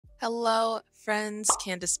Hello, friends.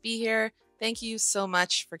 Candace B here. Thank you so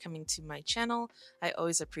much for coming to my channel. I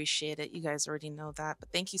always appreciate it. You guys already know that,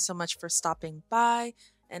 but thank you so much for stopping by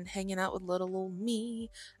and hanging out with little old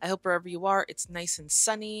me. I hope wherever you are, it's nice and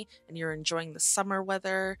sunny and you're enjoying the summer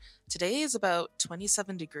weather. Today is about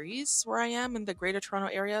 27 degrees where I am in the Greater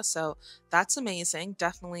Toronto area, so that's amazing.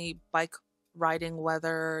 Definitely bike riding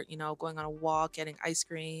weather, going on a walk, getting ice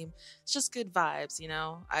cream. It's just good vibes.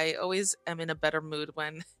 I always am in a better mood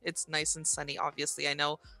when it's nice and sunny, obviously. I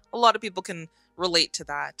know a lot of people can relate to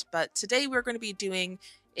that. But today we're going to be doing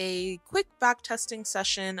a quick backtesting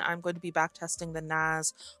session. I'm going to be backtesting the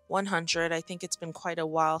NAS 100. I think it's been quite a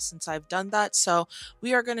while since I've done that. So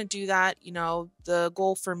we are going to do that. The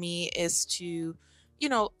goal for me is to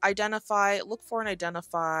look for and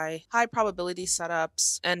identify high probability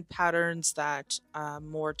setups and patterns that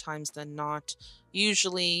more times than not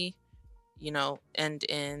usually end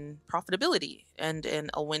in profitability and in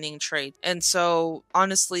a winning trade. And so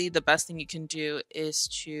honestly, the best thing you can do is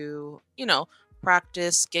to,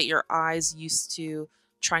 practice, get your eyes used to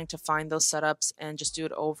trying to find those setups and just do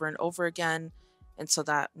it over and over again. And so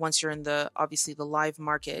that once you're in obviously the live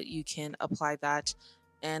market, you can apply that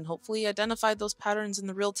and hopefully identify those patterns in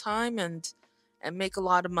the real time and make a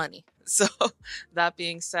lot of money. So that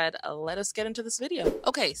being said, let us get into this video.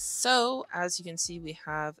 Okay, so as you can see, we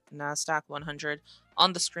have NASDAQ 100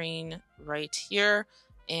 on the screen right here.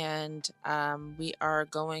 And we are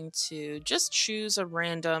going to just choose a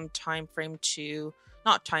random a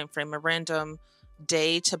random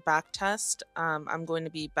day to backtest. I'm going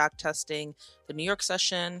to be backtesting the New York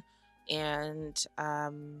session, and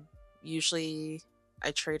usually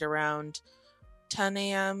I trade around 10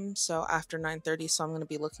 a.m. so after 9:30, so I'm going to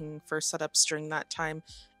be looking for setups during that time.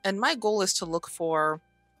 And my goal is to look for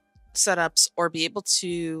setups or be able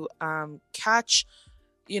to catch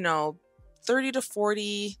 30 to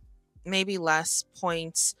 40, maybe less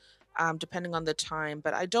points depending on the time,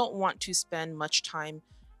 but I don't want to spend much time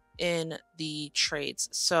in the trades.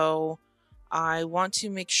 So I want to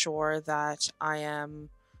make sure that I am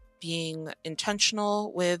being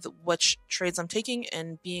intentional with which trades I'm taking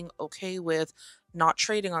and being okay with not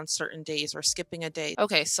trading on certain days or skipping a day.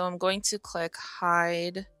 Okay, so I'm going to click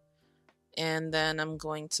hide, and then I'm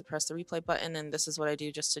going to press the replay button, and this is what I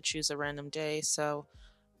do just to choose a random day. So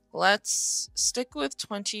let's stick with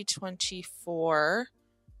 2024.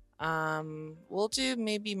 We'll do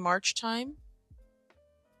maybe March time,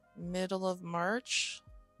 middle of March.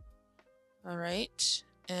 All right.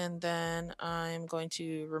 And then I'm going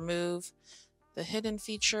to remove the hidden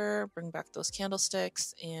feature, bring back those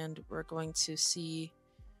candlesticks, and we're going to see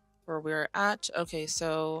where we're at. Okay,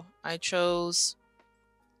 so I chose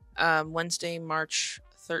Wednesday, March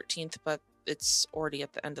 13th, but it's already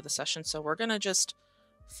at the end of the session, so we're going to just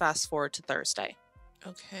fast forward to Thursday.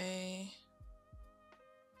 Okay.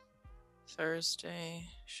 Thursday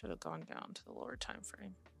should have gone down to the lower time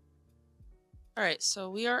frame. All right, so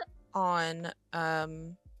we are on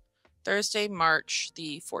Thursday, March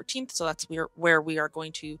the 14th, so that's where we are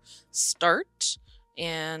going to start.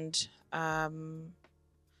 And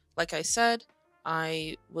like I said,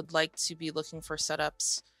 I would like to be looking for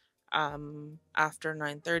setups after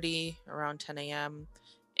 9:30, around 10 a.m.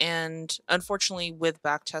 And unfortunately, with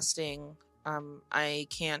backtesting, I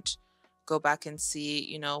can't go back and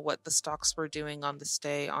see, what the stocks were doing on this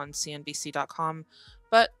day on CNBC.com.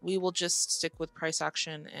 But we will just stick with price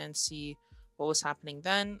action and see what was happening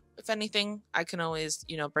then. If anything, I can always,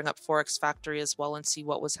 bring up Forex Factory as well and see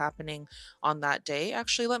what was happening on that day.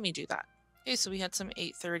 Actually, let me do that. Okay, so we had some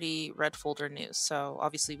 8:30 red folder news. So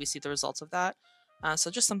obviously we see the results of that.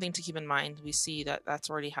 So just something to keep in mind. We see that that's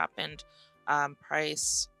already happened.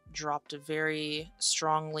 Price dropped very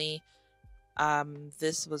strongly.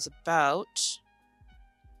 This was about,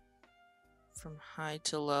 from high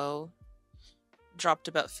to low, dropped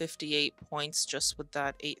about 58 points just with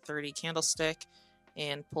that 8:30 candlestick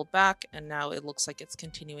and pulled back, and now it looks like it's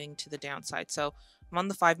continuing to the downside. So I'm on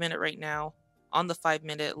the 5-minute right now. On the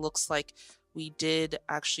 5-minute, it looks like we did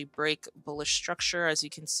actually break bullish structure, as you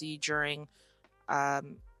can see during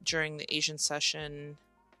the Asian session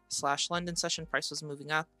 / London session. Price was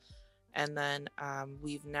moving up, and then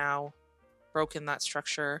we've now broken that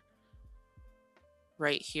structure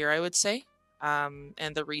right here, I would say.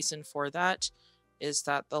 And the reason for that is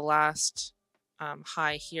that the last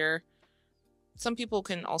high here, some people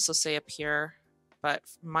can also say up here, but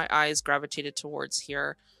my eyes gravitated towards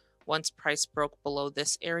here. Once price broke below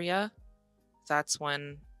this area, that's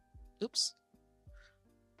when, this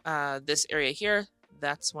area here,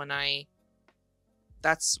 that's what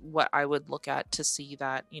I would look at to see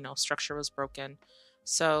that, structure was broken.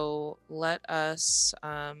 So let us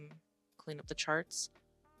clean up the charts.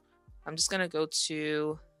 I'm just going to go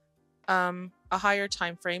to a higher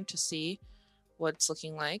time frame to see what it's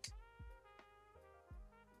looking like.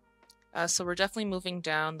 So we're definitely moving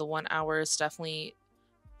down. The 1 hour is definitely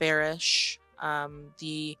bearish.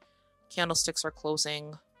 The candlesticks are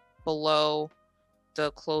closing below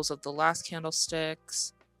the close of the last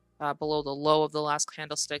candlesticks, below the low of the last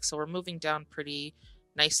candlestick. So we're moving down pretty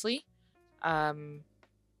nicely.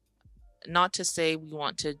 Not to say we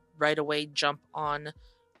want to right away jump on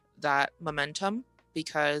that momentum,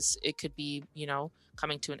 because it could be,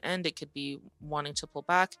 coming to an end. It could be wanting to pull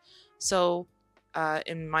back. So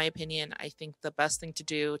in my opinion, I think the best thing to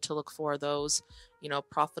do to look for those,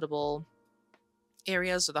 profitable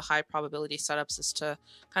areas or the high probability setups is to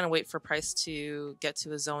kind of wait for price to get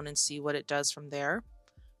to a zone and see what it does from there.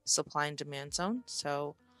 Supply and demand zone.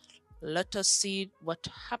 So let us see what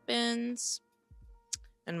happens.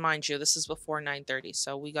 And mind you, this is before 9:30,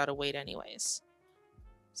 so we gotta wait anyways.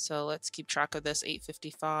 So let's keep track of this.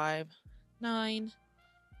 8:55, 9,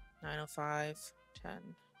 9:05,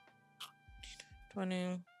 10,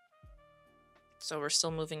 20. So we're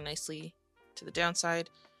still moving nicely to the downside.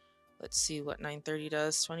 Let's see what 9:30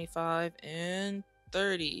 does. 25 and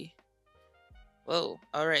 30. Whoa.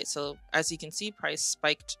 All right. So as you can see, price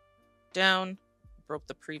spiked down, broke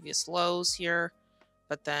the previous lows here,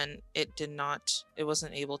 but then it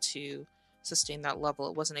wasn't able to sustain that level.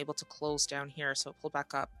 It wasn't able to close down here, so it pulled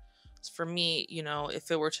back up. So for me, if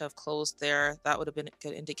it were to have closed there, that would have been a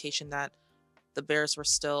good indication that the bears were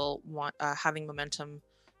still having momentum.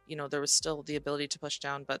 There was still the ability to push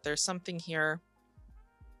down, but there's something here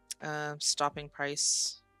stopping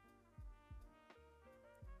price.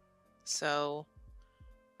 So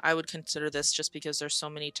I would consider this, just because there's so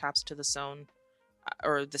many taps to the zone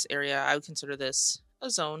or this area, I would consider this a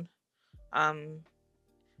zone.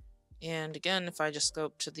 And again, if I just go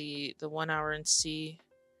up to the 1 hour and see,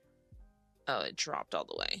 oh, it dropped all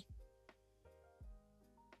the way.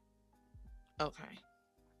 Okay.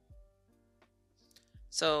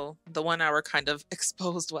 So the 1 hour kind of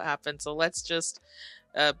exposed what happened. So let's just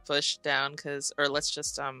push down, or let's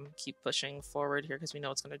just keep pushing forward here, because we know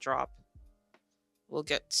it's going to drop. We'll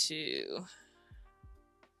get to,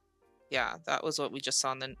 yeah, that was what we just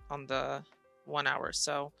saw on the 1 hour.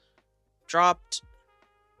 So dropped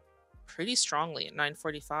pretty strongly at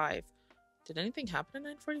 9:45. Did anything happen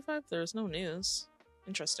at 9:45? There's no news.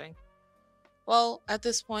 Interesting. Well, at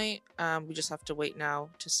this point, we just have to wait now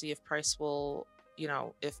to see if price will,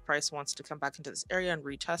 if price wants to come back into this area and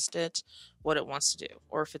retest it, what it wants to do,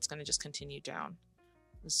 or if it's going to just continue down.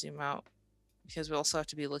 Let's zoom out, because we also have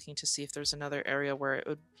to be looking to see if there's another area where it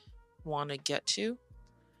would want to get to.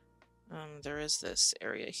 There is this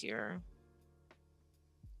area here,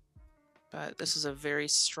 but this is a very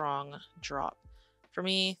strong drop. For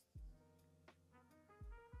me,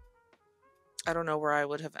 I don't know where I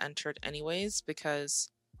would have entered anyways,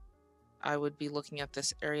 because I would be looking at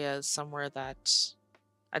this area as somewhere that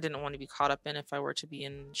I didn't want to be caught up in if I were to be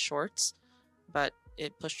in shorts, but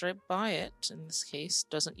it pushed right by it in this case.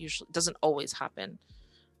 Doesn't always happen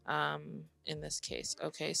in this case.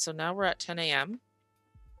 Okay, so now we're at 10 a.m.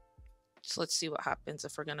 So let's see what happens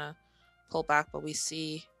if we're gonna pull back, but we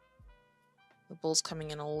see the bulls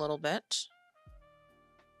coming in a little bit.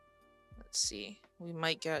 Let's see. We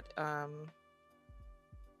might get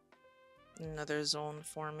another zone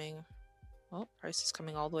forming. Oh, price is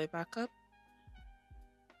coming all the way back up.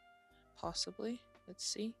 Possibly. Let's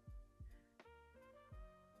see.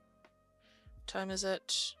 Time is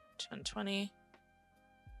it? 10:20.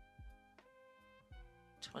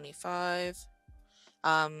 25.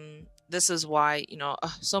 This is why,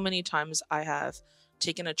 so many times I have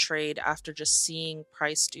taken a trade after just seeing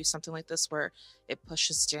price do something like this, where it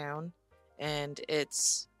pushes down, and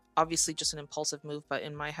it's obviously just an impulsive move, but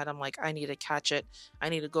in my head I'm like, I need to catch it, I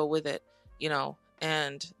need to go with it,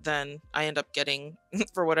 and then I end up getting,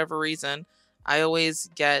 for whatever reason, I always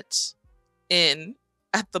get in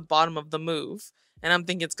at the bottom of the move, and I'm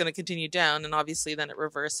thinking it's going to continue down, and obviously then it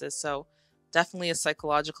reverses. So definitely a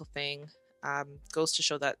psychological thing. Goes to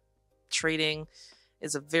show that trading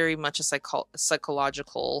is a very much a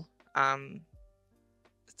psychological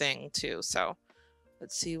thing too. So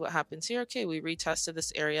let's see what happens here. Okay, we retested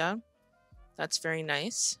this area. That's very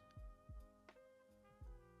nice.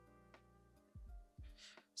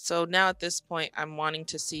 So now at this point, I'm wanting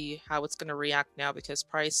to see how it's going to react now, because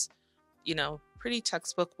price, pretty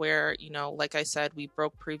textbook where, like I said, we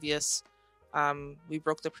broke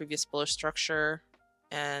the previous bullish structure,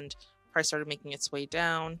 and price started making its way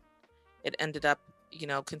down. It ended up,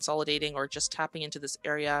 consolidating or just tapping into this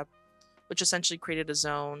area which essentially created a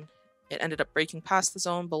zone. It ended up breaking past the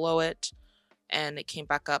zone below it, and it came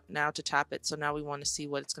back up now to tap it. So now we want to see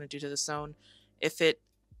what it's going to do to the zone. If it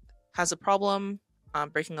has a problem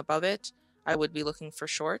breaking above it, I would be looking for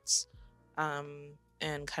shorts and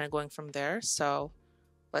kind of going from there. So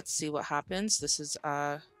let's see what happens. This is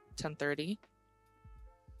 10:30.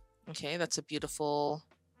 Okay, that's a beautiful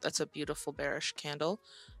bearish candle.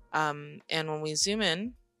 And when we zoom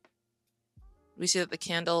in, we see that the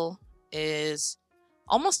candle is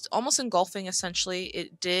almost engulfing. Essentially,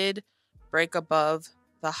 it did break above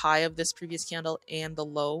the high of this previous candle and the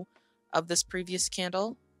low of this previous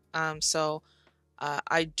candle. So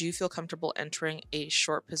I do feel comfortable entering a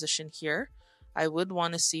short position here. I would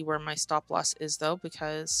want to see where my stop loss is though,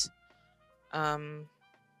 because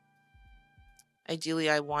ideally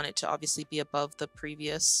I want it to obviously be above the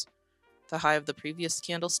high of the previous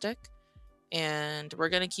candlestick. And we're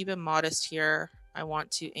going to keep it modest here. I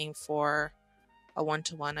want to aim for a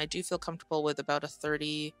 1-to-1. I do feel comfortable with about a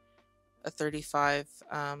 35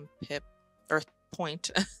 pip or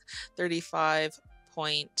point 35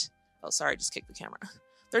 point, oh sorry, I just kicked the camera,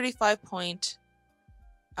 35 point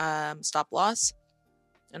stop loss,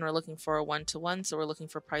 and we're looking for a 1-to-1. So we're looking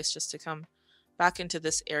for price just to come back into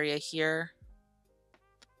this area here.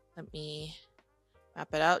 Let me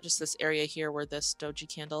map it out, just this area here where this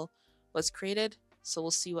doji candle was created. So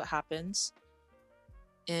we'll see what happens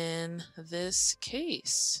in this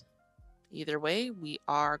case. Either way, we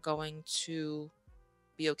are going to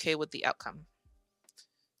be okay with the outcome.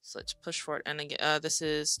 So let's push for it. And again, this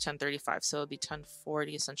is 10:35, so it'll be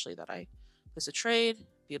 10:40 essentially that I place a trade.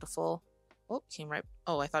 Beautiful. Oh, came right.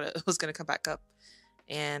 Oh, I thought it was going to come back up,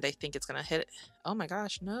 and I think it's going to hit it. Oh my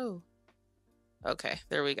gosh, no. Okay,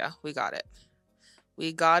 there we go. We got it.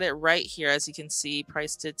 We got it right here. As you can see,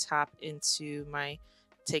 price did tap into my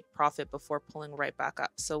take profit before pulling right back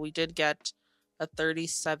up. So we did get a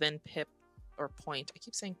 37 pip or point. I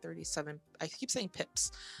keep saying 37. I keep saying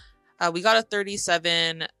pips. We got a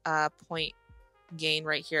 37 point gain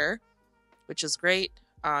right here, which is great.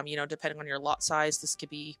 You know, depending on your lot size, this could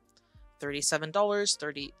be $37,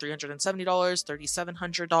 $370,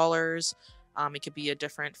 $3,700. It could be a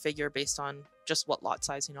different figure based on just what lot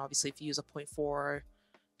size. You know, obviously if you use a 0.4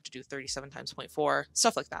 to do 37 times 0.4,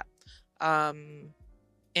 stuff like that.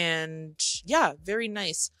 And yeah, very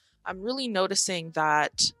nice. I'm really noticing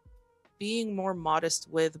that being more modest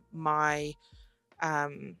with my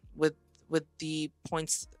with the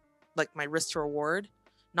points, like my risk to reward,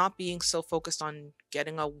 not being so focused on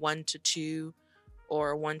getting a 1-to-2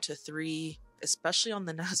 or 1-to-3, especially on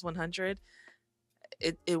the NAS 100,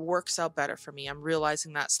 it works out better for me. I'm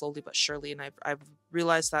realizing that slowly but surely, and I've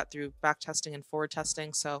realized that through back testing and forward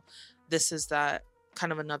testing. So this is that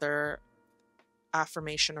kind of another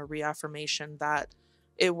affirmation or reaffirmation that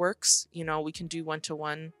it works. You know, we can do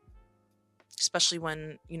 1-to-1, especially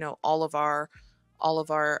when, you know, all of our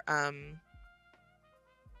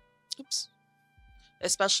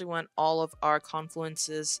especially when all of our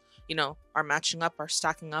confluences, you know, are matching up, are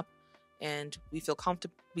stacking up, and we feel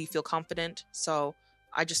confident. So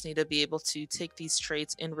I just need to be able to take these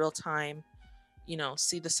trades in real time, you know,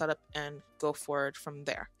 see the setup and go forward from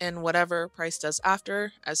there. And whatever price does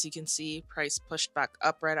after, as you can see, price pushed back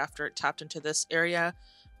up right after it tapped into this area.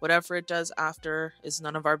 Whatever it does after is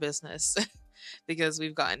none of our business because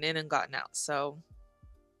we've gotten in and gotten out. So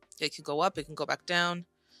it could go up, it can go back down,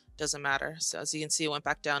 doesn't matter. So as you can see, it went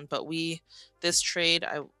back down, but this trade,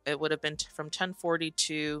 it would have been from 10:40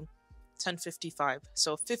 to 10:55,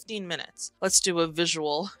 so 15 minutes. Let's do a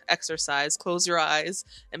visual exercise. Close your eyes.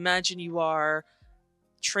 Imagine you are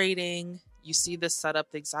trading, you see this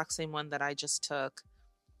setup, the exact same one that I just took.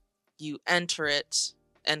 You enter it,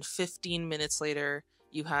 and 15 minutes later,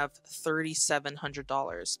 you have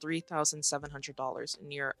 $3,700, $3,700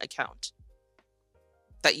 in your account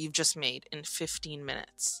that you've just made in 15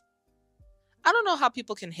 minutes. I don't know how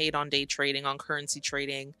people can hate on day trading, on currency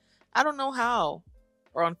trading. I don't know how.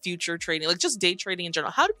 Or on future trading, like just day trading in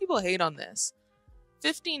general. How do people hate on this?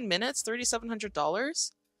 15 minutes,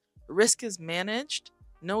 $3,700. Risk is managed.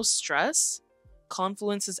 No stress.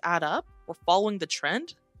 Confluences add up. We're following the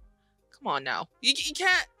trend. Come on now. You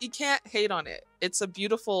can't hate on it. It's a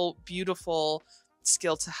beautiful, beautiful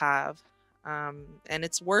skill to have. And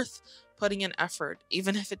it's worth putting in effort.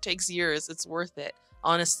 Even if it takes years, it's worth it.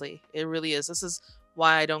 Honestly, it really is. This is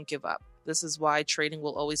why I don't give up. This is why trading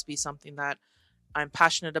will always be something that I'm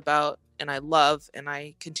passionate about and I love, and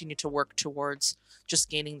I continue to work towards just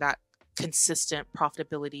gaining that consistent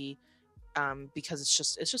profitability because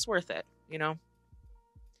it's just worth it, you know.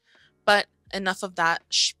 But enough of that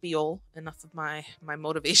spiel, enough of my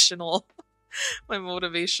motivational my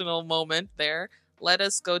motivational moment there. Let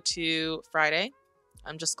us go to Friday.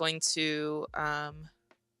 I'm just going to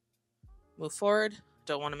move forward.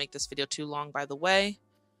 Don't want to make this video too long, by the way.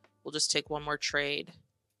 We'll just take one more trade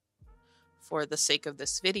for the sake of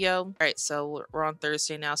this video. All right, so we're on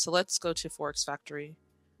Thursday now. So let's go to Forex Factory.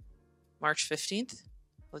 March 15th.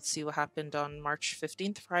 Let's see what happened on March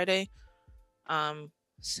 15th, Friday.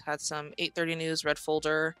 Had some 8:30 news, red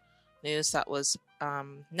folder news that was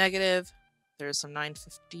negative. There's some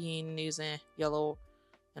 9:15 news, yellow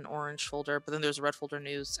and orange folder, but then there's red folder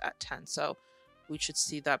news at 10. So we should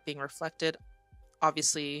see that being reflected.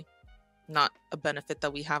 Obviously, not a benefit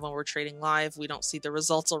that we have when we're trading live. We don't see the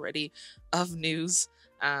results already of news,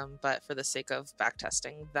 but for the sake of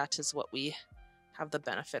backtesting, that is what we have the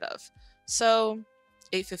benefit of. So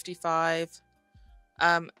 8:55.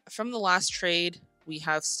 From the last trade, we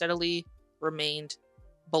have steadily remained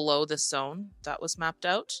below the zone that was mapped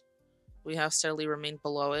out. We have steadily remained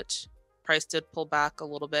below it. Price did pull back a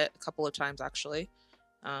little bit, a couple of times actually.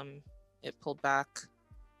 It pulled back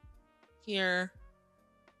here,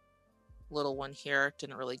 little one here,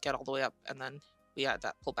 didn't really get all the way up, and then we had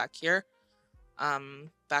that pullback here,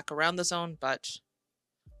 back around the zone, but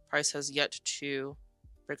price has yet to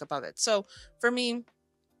break above it. So for me,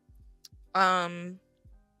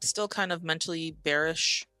 still kind of mentally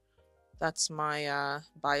bearish. That's my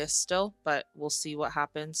bias still, but we'll see what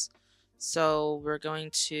happens. So we're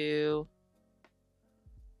going to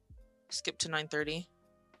skip to 9:30.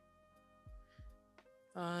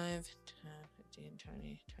 5, 10, 15,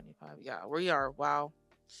 20, 25. Yeah, we are. Wow.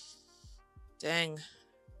 Dang.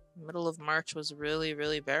 Middle of March was really,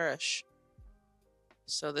 really bearish.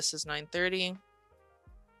 So this is 9:30.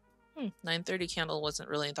 9:30 candle wasn't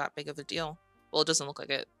really that big of a deal. Well, it doesn't look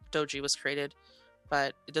like it. Doji was created,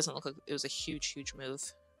 but it doesn't look like it was a huge, huge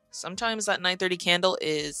move. Sometimes that 9:30 candle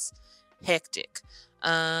is hectic.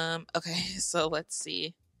 Okay, so let's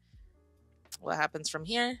see what happens from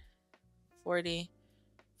here. 40,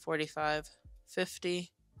 45,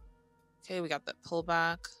 50. Okay, we got that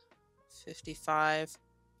pullback. 55.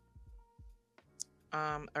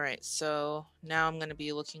 All right, so now I'm going to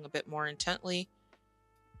be looking a bit more intently.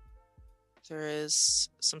 There is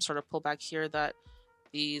some sort of pullback here that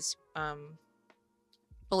these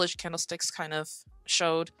bullish candlesticks kind of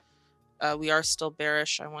showed. We are still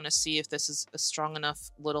bearish. I want to see if this is a strong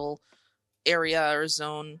enough little area or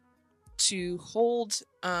zone to hold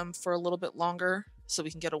for a little bit longer so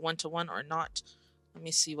we can get a one-to-one or not. Let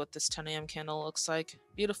me see what this 10 a.m. candle looks like.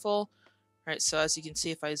 Beautiful. All right, so as you can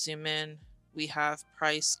see, if I zoom in, we have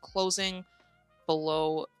price closing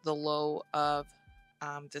below the low of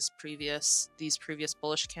these previous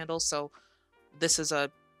bullish candles. So this is a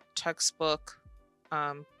textbook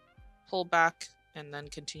pullback and then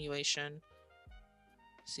continuation.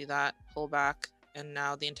 See that pullback, and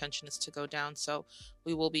now the intention is to go down. So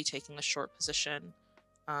we will be taking a short position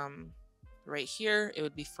right here. It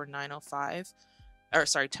would be for 9:05, or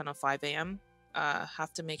sorry, 10:05 a.m.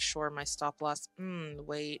 Have to make sure my stop loss.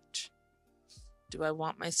 Wait, do I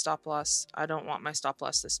want my stop loss? I don't want my stop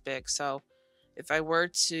loss this big. So if I were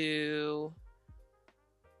to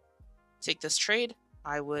take this trade,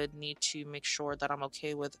 I would need to make sure that I'm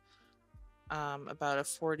okay with about a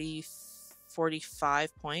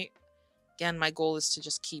 45 point. Again, my goal is to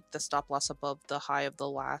just keep the stop loss above the high of the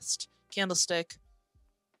last candlestick.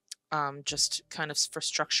 Just kind of for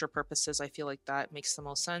structure purposes, I feel like that makes the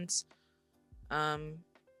most sense.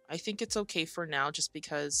 I think it's okay for now, just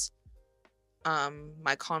because I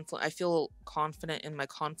feel confident in my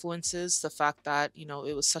confluences. The fact that, you know,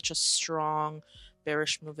 it was such a strong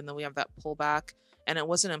bearish move, and then we have that pullback, and it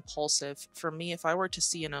wasn't impulsive. For me, if I were to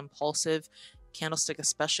see an impulsive candlestick,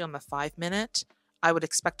 especially on the 5-minute, I would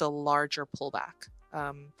expect a larger pullback.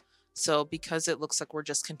 So because it looks like we're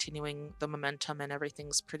just continuing the momentum and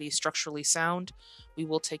everything's pretty structurally sound, we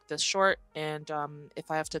will take this short. And if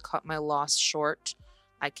I have to cut my loss short,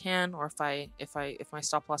 I can, or if my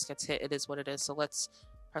stop loss gets hit, it is what it is. So let's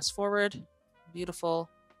press forward. Beautiful.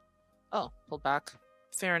 Oh, pulled back.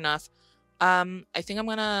 Fair enough. I think I'm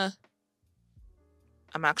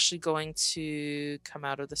actually going to come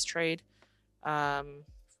out of this trade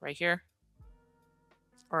right here,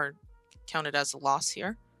 or count it as a loss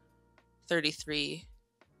here. 33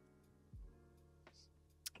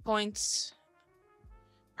 points.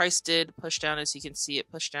 Price did push down, as you can see. It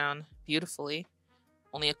pushed down beautifully.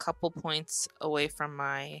 Only a couple points away from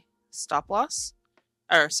my stop loss,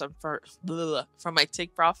 or from my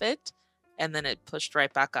take profit, and then it pushed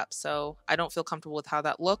right back up. So I don't feel comfortable with how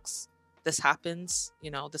that looks. This happens,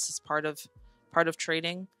 you know, this is part of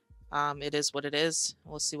trading. It is what it is.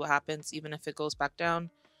 We'll see what happens. Even if it goes back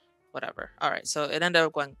down, whatever. All right, so it ended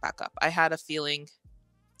up going back up. I had a feeling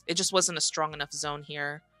it just wasn't a strong enough zone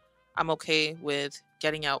here. I'm okay with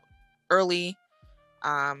getting out early.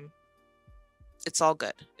 Um, it's all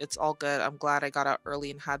good. It's all good. I'm glad I got out early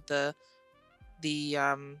and had the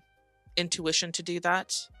intuition to do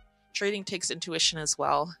that. Trading takes intuition as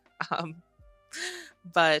well. Um,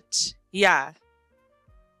 but yeah,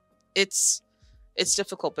 it's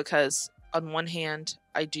difficult because on one hand,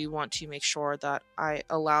 I do want to make sure that I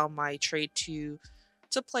allow my trade to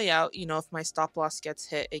play out. You know, if my stop loss gets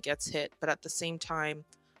hit, it gets hit. But at the same time,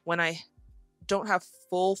 when I don't have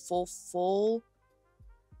full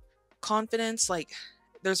confidence, like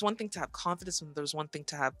there's one thing to have confidence and there's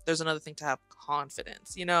another thing to have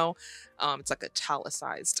confidence, you know. It's like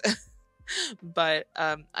italicized. But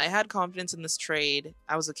I had confidence in this trade.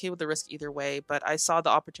 I was okay with the risk either way, but I saw the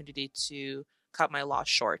opportunity to cut my loss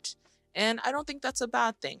short. And I don't think that's a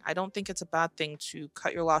bad thing. I don't think it's a bad thing to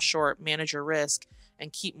cut your loss short, manage your risk,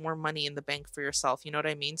 and keep more money in the bank for yourself. You know what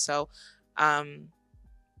I mean? So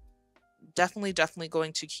definitely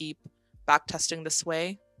going to keep backtesting this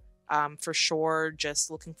way. For sure,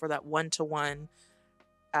 just looking for that one-to-one,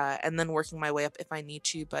 and then working my way up if I need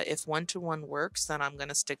to. But if one-to-one works, then I'm going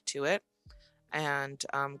to stick to it and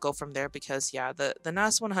go from there, because yeah, the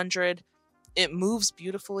NAS 100, it moves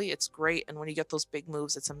beautifully. It's great. And when you get those big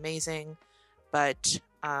moves, it's amazing. But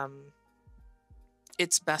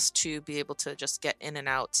it's best to be able to just get in and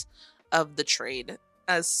out of the trade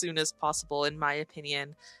as soon as possible, in my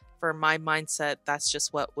opinion. For my mindset, that's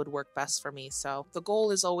just what would work best for me. So the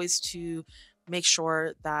goal is always to make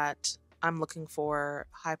sure that I'm looking for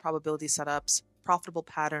high probability setups, profitable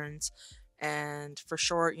patterns, and for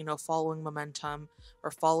sure, you know, following momentum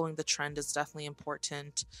or following the trend is definitely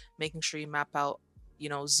important. Making sure you map out, you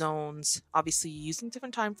know, zones, obviously using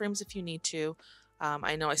different time frames if you need to.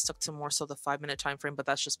 I know I stuck to more so the 5-minute time frame, but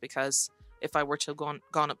that's just because if I were to have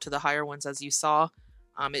gone up to the higher ones, as you saw,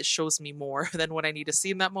 it shows me more than what I need to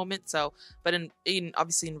see in that moment. So, but in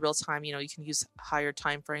obviously in real time, you know, you can use higher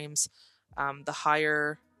time frames. The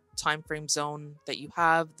higher time frame zone that you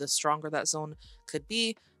have, the stronger that zone could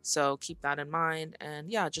be. So keep that in mind.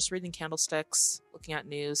 And yeah, just reading candlesticks, looking at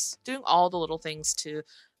news, doing all the little things to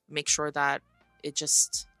make sure that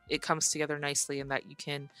it comes together nicely and that you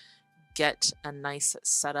can get a nice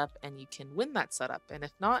setup and you can win that setup. And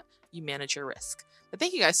if not, you manage your risk. But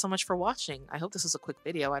thank you guys so much for watching. I hope this was a quick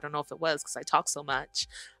video. I don't know if it was because I talk so much.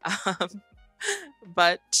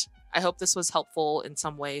 But I hope this was helpful in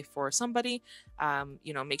some way for somebody.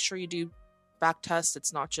 You know, make sure you do back test.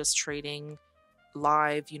 It's not just trading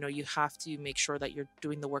live. You know, you have to make sure that you're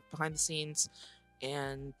doing the work behind the scenes.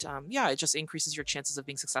 And yeah, it just increases your chances of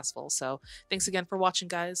being successful. So thanks again for watching,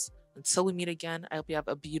 guys. Until we meet again, I hope you have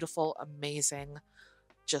a beautiful, amazing,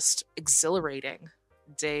 just exhilarating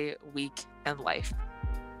day, week, and life.